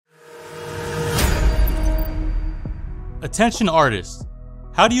Attention artists,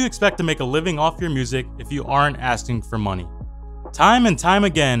 how do you expect to make a living off your music if you aren't asking for money? Time and time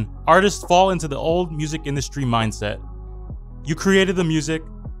again, artists fall into the old music industry mindset. You created the music,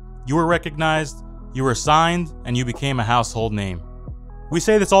 you were recognized, you were signed, and you became a household name. We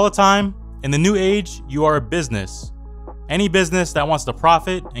say this all the time. In the new age, you are a business. Any business that wants to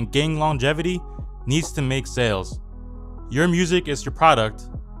profit and gain longevity needs to make sales. Your music is your product.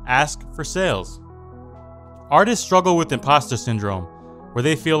 Ask for sales. Artists struggle with imposter syndrome, where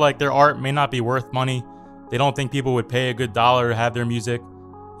they feel like their art may not be worth money, they don't think people would pay a good dollar to have their music,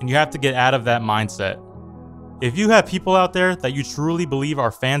 and you have to get out of that mindset. If you have people out there that you truly believe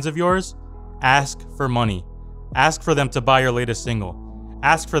are fans of yours, ask for money. Ask for them to buy your latest single.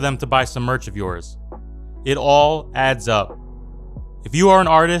 Ask for them to buy some merch of yours. It all adds up. If you are an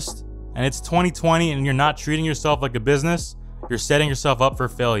artist and it's 2020 and you're not treating yourself like a business, you're setting yourself up for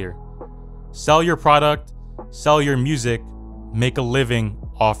failure. Sell your product, sell your music, make a living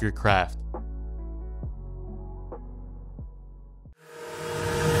off your craft.